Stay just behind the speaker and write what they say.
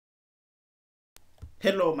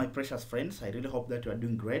Hello my precious friends, I really hope that you are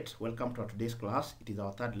doing great. Welcome to our today's class. It is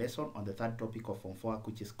our third lesson on the third topic of Form 4,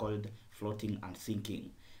 which is called floating and sinking.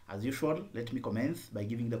 As usual, let me commence by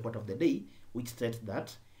giving the quote of the day, which states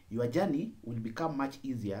that your journey will become much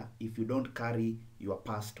easier if you don't carry your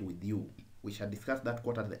past with you. We shall discuss that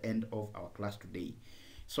quote at the end of our class today.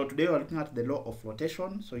 So today we are looking at the law of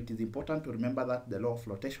flotation. So it is important to remember that the law of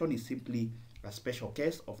flotation is simply a special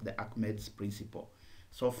case of the Archimedes principle.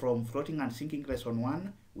 So from floating and sinking lesson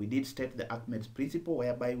 1, we did state the Archimedes principle,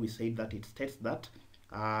 whereby we said that it states that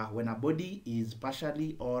when a body is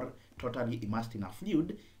partially or totally immersed in a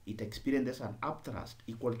fluid, it experiences an upthrust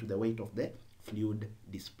equal to the weight of the fluid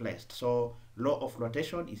displaced. So law of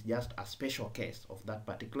flotation is just a special case of that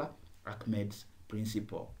particular Archimedes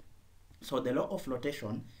principle. So the law of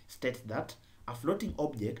flotation states that a floating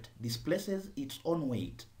object displaces its own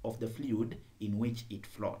weight of the fluid in which it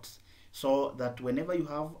floats. So that whenever you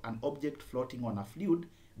have an object floating on a fluid,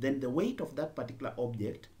 then the weight of that particular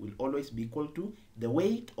object will always be equal to the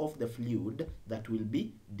weight of the fluid that will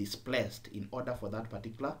be displaced in order for that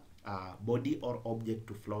particular body or object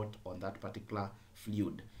to float on that particular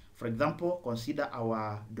fluid. For example, consider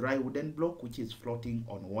our dry wooden block which is floating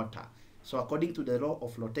on water. So according to the law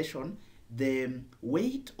of flotation, the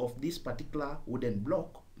weight of this particular wooden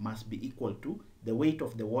block must be equal to the weight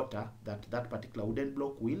of the water that that particular wooden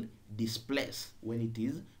block will displace when it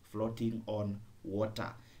is floating on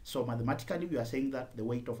water. So mathematically we are saying that the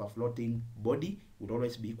weight of a floating body would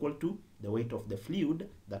always be equal to the weight of the fluid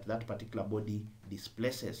that that particular body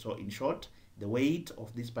displaces. So in short, the weight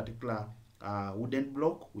of this particular wooden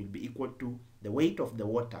block will be equal to the weight of the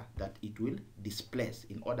water that it will displace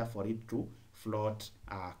in order for it to float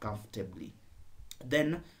comfortably.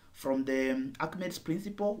 Then from the Archimedes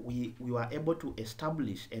principle, we were able to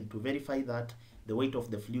establish and to verify that the weight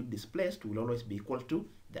of the fluid displaced will always be equal to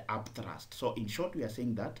the upthrust. So in short, we are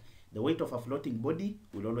saying that the weight of a floating body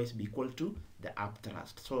will always be equal to the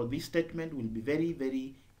upthrust. So this statement will be very,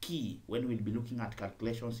 very key when we'll be looking at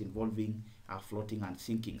calculations involving floating and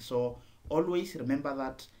sinking. So always remember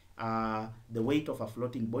that the weight of a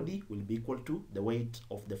floating body will be equal to the weight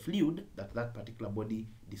of the fluid that that particular body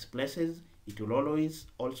displaces. It will always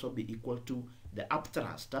also be equal to the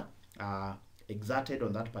upthrust exerted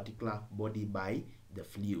on that particular body by the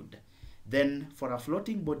fluid. Then for a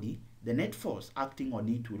floating body, the net force acting on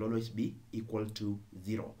it will always be equal to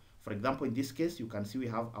 0. For example, in this case, you can see we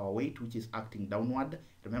have our weight which is acting downward.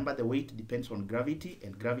 Remember, the weight depends on gravity,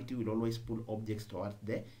 and gravity will always pull objects towards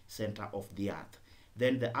the center of the earth.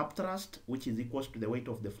 Then the upthrust, which is equal to the weight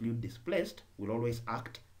of the fluid displaced, will always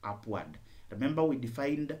act upward. Remember, we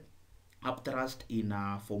defined upthrust in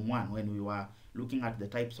Form 1 when we were looking at the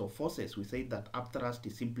types of forces. We said that upthrust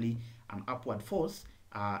is simply an upward force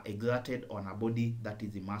exerted on a body that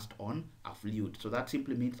is immersed on a fluid. So that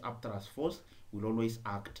simply means upthrust force will always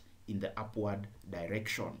act in the upward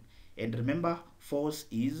direction. And remember, force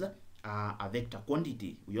is a vector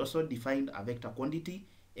quantity. We also defined a vector quantity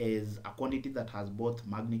as a quantity that has both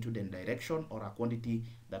magnitude and direction, or a quantity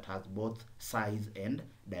that has both size and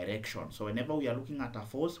direction. So whenever we are looking at a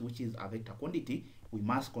force which is a vector quantity, we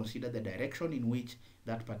must consider the direction in which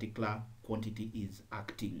that particular quantity is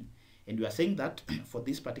acting. And we are saying that for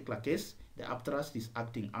this particular case, the upthrust is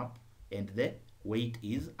acting up and the weight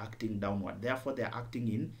is acting downward. Therefore, they are acting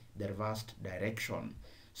in the reversed direction.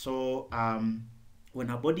 So when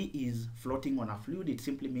a body is floating on a fluid, it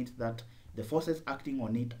simply means that the forces acting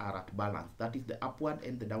on it are at balance. That is, the upward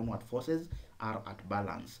and the downward forces are at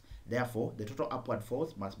balance. Therefore, the total upward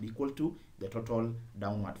force must be equal to the total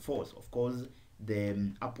downward force. Of course,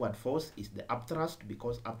 the upward force is the upthrust,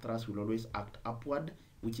 because upthrust will always act upward,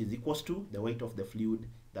 which is equals to the weight of the fluid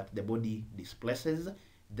that the body displaces,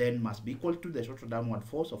 then must be equal to the total downward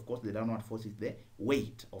force. Of course, the downward force is the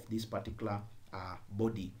weight of this particular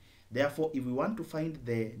body. Therefore, if we want to find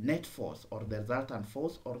the net force or the resultant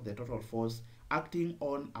force or the total force acting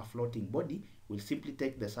on a floating body, we'll simply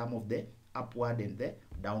take the sum of the upward and the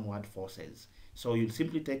downward forces. So you'll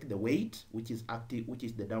simply take the weight, which is active, which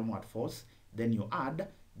is the downward force, then you add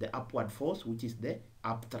the upward force, which is the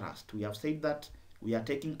upthrust. We have said that we are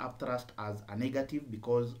taking upthrust as a negative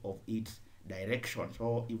because of its direction.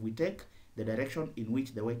 So if we take the direction in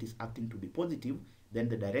which the weight is acting to be positive, then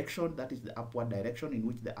the direction, that is the upward direction in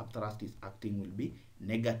which the upthrust is acting, will be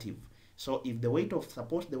negative. So if the weight of,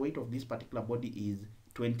 suppose the weight of this particular body is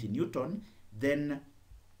 20 Newton, then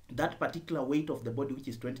that particular weight of the body, which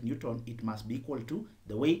is 20 Newton, it must be equal to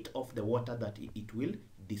the weight of the water that it will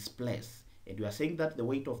displace. And we are saying that the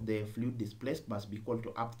weight of the fluid displaced must be equal to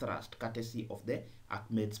upthrust, courtesy of the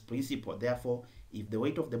Archimedes principle. Therefore, if the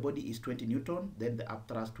weight of the body is 20 Newton, then the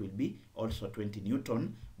upthrust will be also 20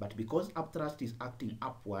 Newton. But because upthrust is acting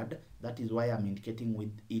upward, that is why I'm indicating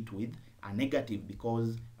with it with a negative,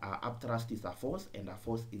 because upthrust is a force and a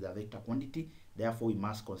force is a vector quantity. Therefore, we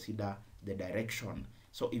must consider the direction.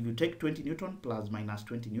 So if you take 20 Newton plus minus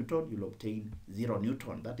 20 Newton, you'll obtain 0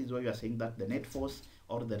 Newton. That is why we are saying that the net force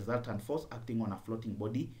or the resultant force acting on a floating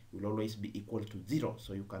body will always be equal to 0.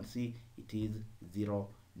 So you can see it is 0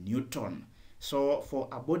 Newton. So for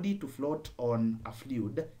a body to float on a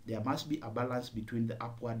fluid, there must be a balance between the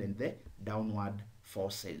upward and the downward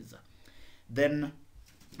forces. Then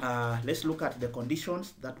let's look at the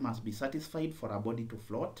conditions that must be satisfied for a body to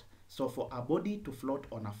float. So for a body to float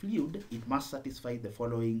on a fluid, it must satisfy the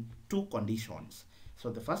following two conditions.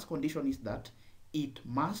 So the first condition is that it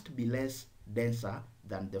must be less denser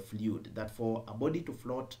than the fluid. That for a body to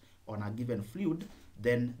float on a given fluid,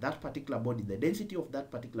 then that particular body, the density of that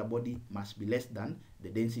particular body must be less than the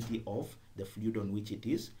density of the fluid on which it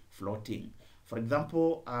is floating. For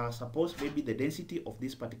example, suppose maybe the density of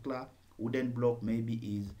this particular wooden block maybe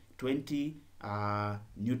is 20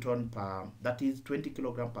 Newton per, that is 20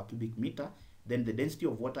 kilogram per cubic meter. Then the density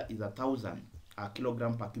of water is 1,000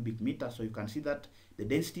 kilogram per cubic meter. So you can see that the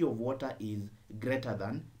density of water is greater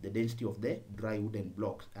than the density of the dry wooden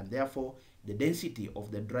blocks, and therefore the density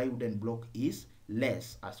of the dry wooden block is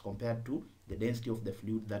less as compared to the density of the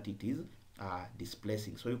fluid that it is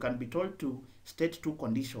displacing. So you can be told to state two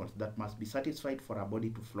conditions that must be satisfied for a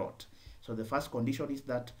body to float. So the first condition is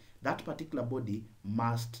that that particular body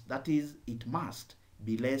must, that is, it must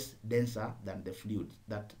be less denser than the fluid.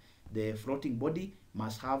 That the floating body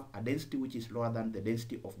must have a density which is lower than the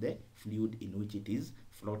density of the fluid in which it is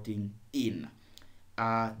floating in.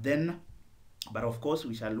 But of course,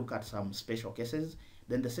 we shall look at some special cases.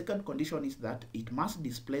 Then the second condition is that it must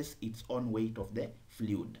displace its own weight of the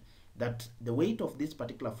fluid. That the weight of this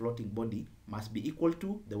particular floating body must be equal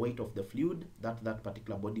to the weight of the fluid that that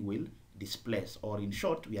particular body will displace. Or in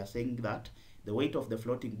short, we are saying that the weight of the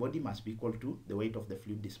floating body must be equal to the weight of the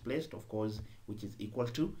fluid displaced, of course, which is equal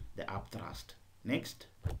to the upthrust. Next.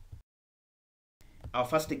 Our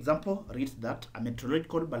first example reads that a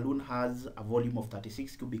meteorological balloon has a volume of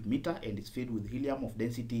 36 cubic meter and is filled with helium of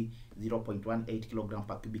density 0.18 kilogram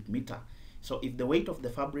per cubic meter. So if the weight of the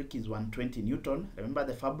fabric is 120 Newton, remember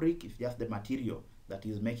the fabric is just the material that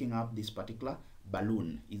is making up this particular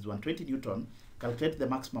balloon, is 120 Newton. Calculate the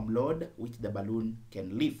maximum load which the balloon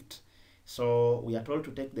can lift. So we are told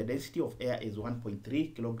to take the density of air is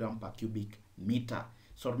 1.3 kilogram per cubic meter.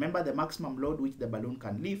 So remember, the maximum load which the balloon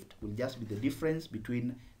can lift will just be the difference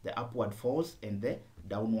between the upward force and the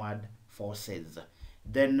downward forces.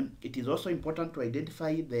 Then it is also important to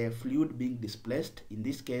identify the fluid being displaced. In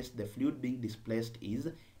this case, the fluid being displaced is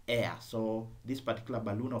air. So this particular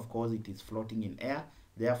balloon, of course, it is floating in air.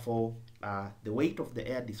 Therefore, the weight of the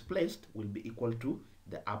air displaced will be equal to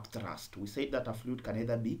the upthrust. We said that a fluid can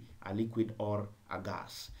either be a liquid or a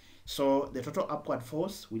gas. So the total upward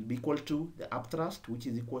force will be equal to the upthrust, which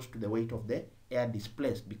is equal to the weight of the air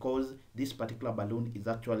displaced, because this particular balloon is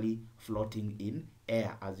actually floating in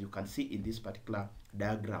air, as you can see in this particular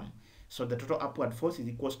diagram. So the total upward force is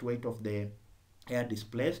equal to weight of the air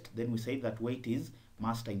displaced. Then we say that weight is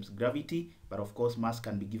mass times gravity, but of course mass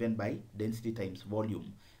can be given by density times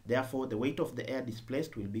volume. Therefore, the weight of the air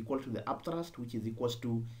displaced will be equal to the upthrust, which is equal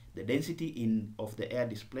to the density of the air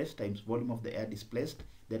displaced times volume of the air displaced,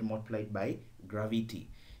 then multiplied by gravity.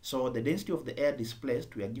 So the density of the air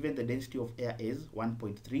displaced, we are given the density of air is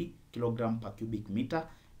 1.3 kilogram per cubic meter.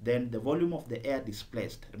 Then the volume of the air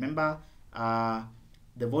displaced, remember,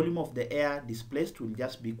 the volume of the air displaced will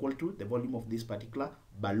just be equal to the volume of this particular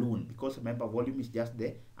balloon, because remember, volume is just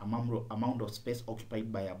the amount of space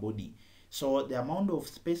occupied by a body. So the amount of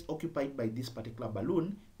space occupied by this particular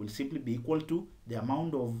balloon will simply be equal to the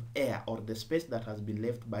amount of air, or the space that has been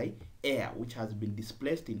left by air, which has been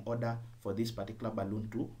displaced in order for this particular balloon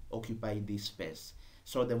to occupy this space.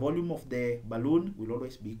 So the volume of the balloon will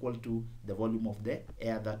always be equal to the volume of the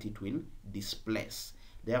air that it will displace.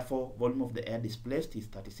 Therefore, volume of the air displaced is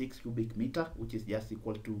 36 cubic meter, which is just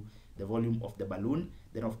equal to the volume of the balloon.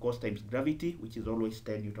 Then of course times gravity, which is always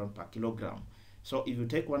 10 Newton per kilogram. So if you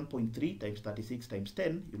take 1.3 times 36 times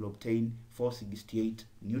 10, you'll obtain 468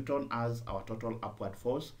 Newton as our total upward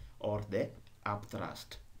force, or the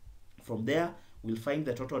upthrust. From there, we'll find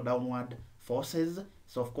the total downward forces.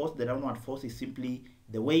 So of course the downward force is simply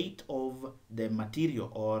the weight of the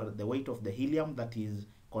material, or the weight of the helium that is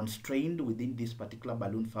constrained within this particular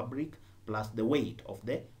balloon fabric plus the weight of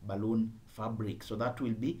the balloon fabric. So that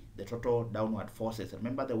will be the total downward forces.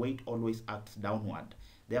 Remember, the weight always acts downward.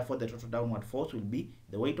 Therefore, the total downward force will be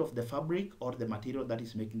the weight of the fabric or the material that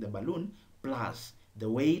is making the balloon plus the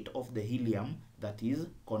weight of the helium that is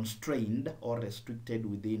constrained or restricted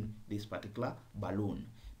within this particular balloon.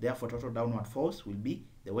 Therefore, total downward force will be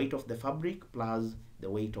the weight of the fabric plus the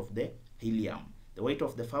weight of the helium. The weight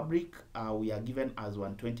of the fabric we are given as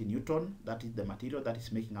 120 Newton. That is the material that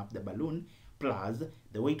is making up the balloon, plus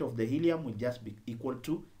the weight of the helium will just be equal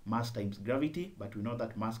to mass times gravity, but we know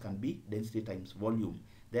that mass can be density times volume.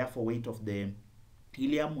 Therefore, weight of the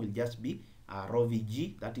helium will just be rho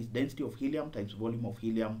Vg, that is density of helium times volume of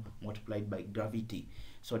helium multiplied by gravity.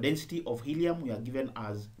 So density of helium we are given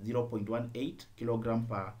as 0.18 kilogram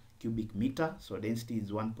per cubic meter. So density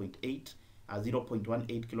is 0.18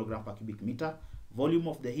 kilogram per cubic meter. Volume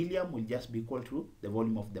of the helium will just be equal to the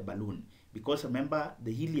volume of the balloon, because remember,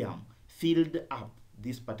 the helium filled up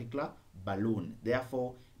this particular balloon.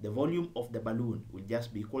 Therefore, the volume of the balloon will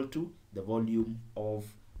just be equal to the volume of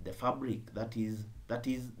the fabric. That is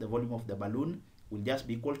the volume of the balloon will just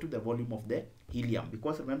be equal to the volume of the helium,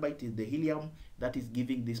 because remember, it is the helium that is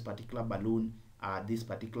giving this particular balloon this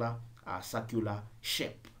particular circular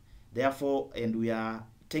shape. Therefore, and we are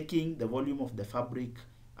taking the volume of the fabric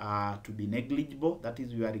to be negligible. That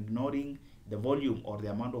is, we are ignoring the volume or the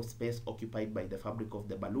amount of space occupied by the fabric of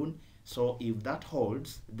the balloon. So if that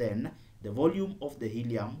holds, then the volume of the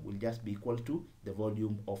helium will just be equal to the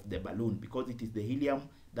volume of the balloon, because it is the helium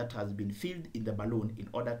that has been filled in the balloon in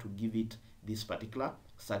order to give it this particular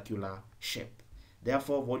circular shape.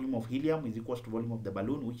 Therefore, volume of helium is equal to volume of the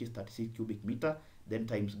balloon, which is 36 cubic meter, then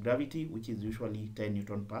times gravity, which is usually 10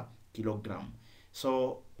 Newton per kilogram.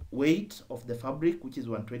 So weight of the fabric, which is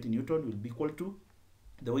 120 Newton, will be equal to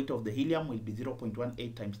the weight of the helium will be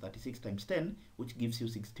 0.18 times 36 times 10, which gives you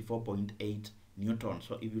 64.8 Newton.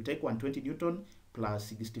 So if you take 120 Newton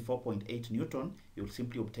plus 64.8 Newton, you'll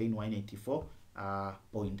simply obtain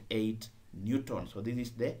 184.8 Newton. So this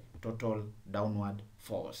is the total downward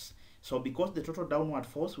force. So because the total downward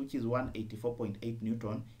force, which is 184.8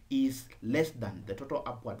 Newton, is less than the total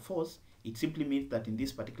upward force, it simply means that in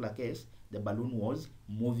this particular case, the balloon was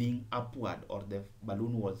moving upward, or the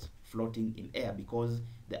balloon was floating in air, because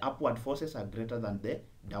the upward forces are greater than the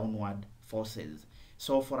downward forces.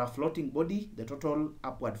 So for a floating body, the total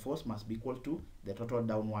upward force must be equal to the total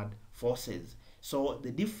downward forces. So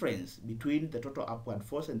the difference between the total upward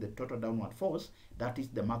force and the total downward force, that is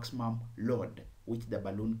the maximum load which the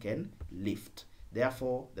balloon can lift.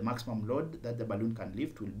 Therefore, the maximum load that the balloon can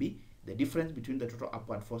lift will be the difference between the total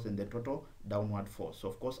upward force and the total downward force. So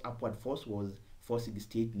of course, upward force was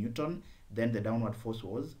 468 Newton, then the downward force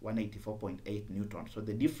was 184.8 Newton. So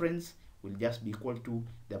the difference will just be equal to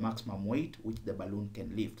the maximum weight which the balloon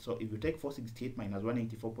can lift. So if you take 468 minus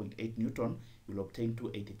 184.8 Newton, you'll obtain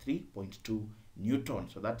 283.2 Newton.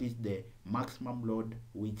 So that is the maximum load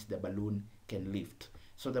which the balloon can lift.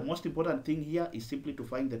 So the most important thing here is simply to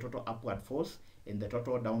find the total upward force and the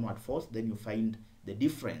total downward force. Then you find the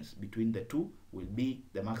difference between the two will be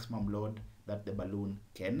the maximum load that the balloon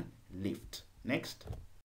can lift. Next,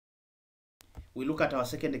 we look at our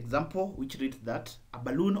second example, which reads that a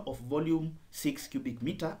balloon of volume 6 cubic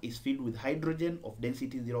meter is filled with hydrogen of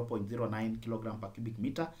density 0.09 kilogram per cubic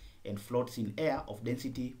meter and floats in air of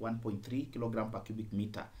density 1.3 kilogram per cubic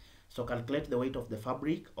meter. So calculate the weight of the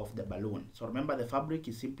fabric of the balloon. So remember, the fabric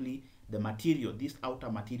is simply the material, these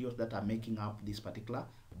outer materials that are making up this particular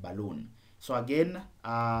balloon. So again,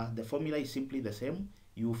 the formula is simply the same.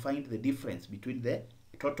 You find the difference between the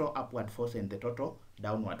total upward force and the total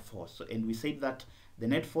downward force. So, and we said that the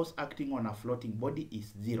net force acting on a floating body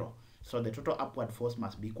is 0. So the total upward force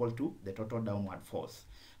must be equal to the total downward force.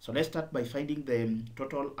 So let's start by finding the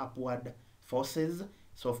total upward forces.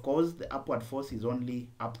 So of course, the upward force is only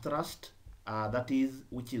upthrust,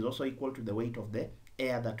 which is also equal to the weight of the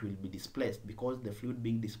air that will be displaced, because the fluid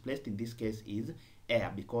being displaced in this case is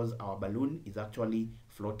air, because our balloon is actually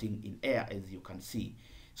floating in air, as you can see.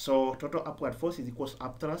 So total upward force is equals to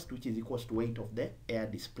upthrust, which is equals to weight of the air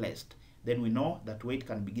displaced. Then we know that weight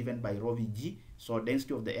can be given by rho Vg. So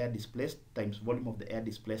density of the air displaced times volume of the air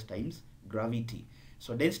displaced times gravity.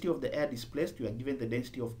 So density of the air displaced, we are given the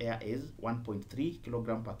density of air is 1.3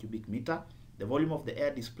 kilogram per cubic meter. The volume of the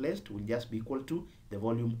air displaced will just be equal to the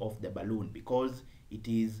volume of the balloon, because it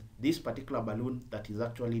is this particular balloon that is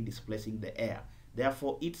actually displacing the air.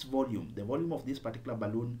 Therefore, its volume, the volume of this particular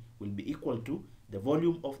balloon, will be equal to the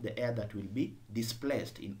volume of the air that will be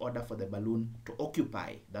displaced in order for the balloon to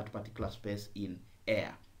occupy that particular space in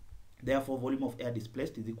air. Therefore, volume of air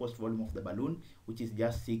displaced is equals to volume of the balloon, which is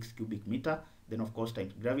just 6 cubic meter. Then, of course,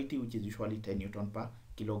 times gravity, which is usually 10 Newton per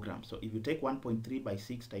kilogram. So if you take 1.3 by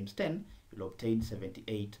 6 times 10, you'll obtain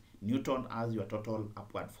 78 Newton as your total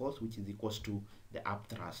upward force, which is equals to the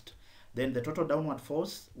upthrust. Then the total downward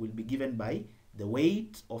force will be given by the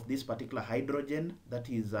weight of this particular hydrogen that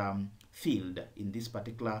is filled in this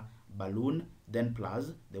particular balloon, then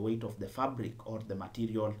plus the weight of the fabric or the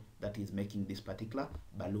material that is making this particular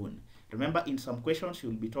balloon. Remember, in some questions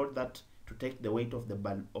you'll be told that to take the weight of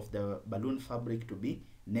the balloon fabric to be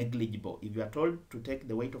negligible. If you are told to take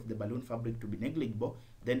the weight of the balloon fabric to be negligible,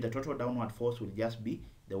 then the total downward force will just be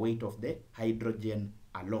the weight of the hydrogen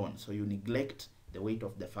alone. So you neglect the weight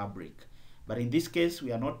of the fabric. But in this case,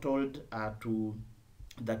 we are not told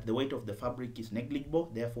that the weight of the fabric is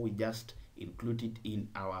negligible. Therefore, we just include it in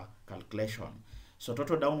our calculation. So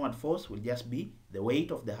total downward force will just be the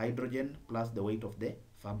weight of the hydrogen plus the weight of the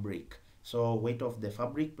fabric. So weight of the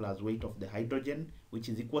fabric plus weight of the hydrogen, which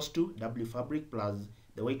is equals to W fabric plus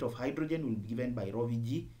the weight of hydrogen will be given by rho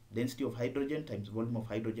Vg, density of hydrogen times volume of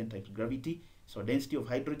hydrogen times gravity. So density of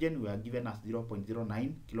hydrogen we are given as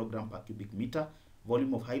 0.09 kilogram per cubic meter.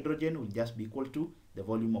 Volume of hydrogen will just be equal to the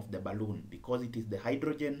volume of the balloon, because it is the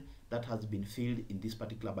hydrogen that has been filled in this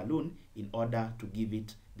particular balloon in order to give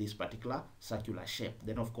it this particular circular shape.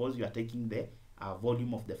 Then of course you are taking the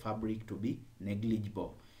volume of the fabric to be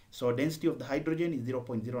negligible. So density of the hydrogen is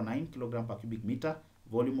 0.09 kilogram per cubic meter.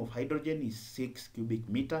 Volume of hydrogen is 6 cubic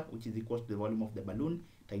meter, which is equal to the volume of the balloon,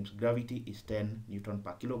 times gravity is 10 Newton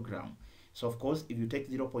per kilogram. So of course, if you take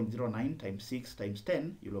 0.09 times 6 times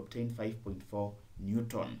 10, you'll obtain 5.4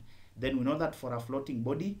 Newton. Then we know that for a floating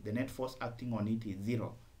body, the net force acting on it is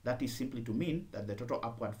 0. That is simply to mean that the total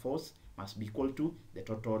upward force must be equal to the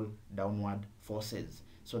total downward forces.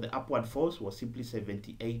 So the upward force was simply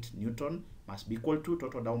 78 Newton, must be equal to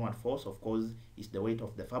total downward force, of course, is the weight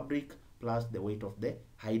of the fabric plus the weight of the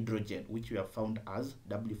hydrogen, which we have found as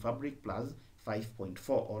W fabric plus 5.4,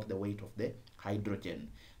 or the weight of the hydrogen.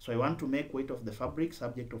 So I want to make weight of the fabric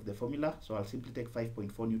subject of the formula, so I'll simply take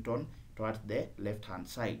 5.4 Newton towards the left hand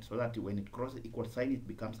side, so that when it crosses equal sign it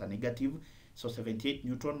becomes a negative. So 78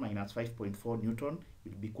 Newton minus 5.4 Newton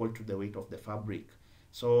will be equal to the weight of the fabric.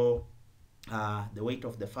 So the weight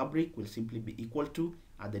of the fabric will simply be equal to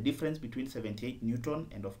the difference between 78 Newton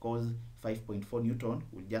and of course 5.4 Newton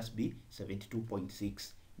will just be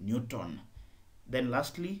 72.6 Newton. Then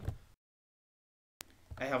lastly,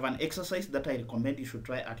 I have an exercise that I recommend you should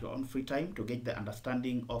try at your own free time to get the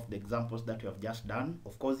understanding of the examples that you have just done.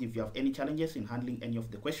 Of course, if you have any challenges in handling any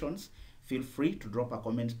of the questions, feel free to drop a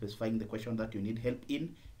comment specifying the question that you need help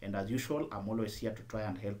in. And as usual, I'm always here to try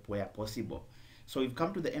and help where possible. So we've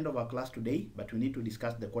come to the end of our class today, but we need to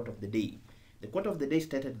discuss the quote of the day. The quote of the day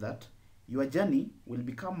stated that your journey will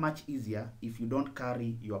become much easier if you don't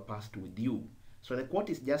carry your past with you. So the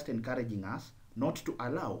quote is just encouraging us not to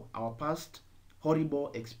allow our past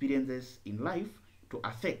horrible experiences in life to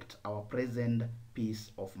affect our present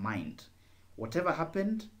peace of mind. Whatever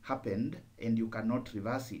happened, happened, and you cannot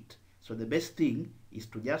reverse it. So the best thing is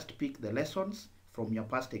to just pick the lessons from your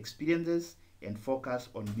past experiences and focus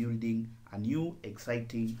on building a new,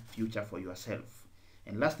 exciting future for yourself.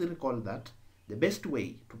 And lastly, recall that the best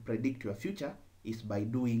way to predict your future is by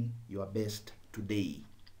doing your best today.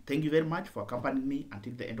 Thank you very much for accompanying me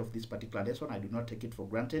until the end of this particular lesson. I do not take it for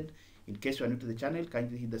granted. In case you are new to the channel,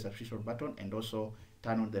 kindly hit the subscription button and also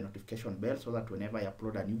turn on the notification bell so that whenever I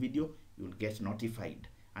upload a new video, you will get notified.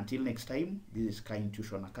 Until next time, this is Kind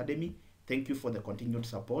Tuition Academy. Thank you for the continued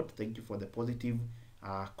support. Thank you for the positive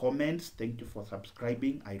comments. Thank you for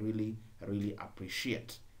subscribing. I really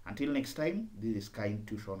appreciate. Until next time, this is Kind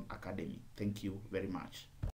Tuition Academy. Thank you very much.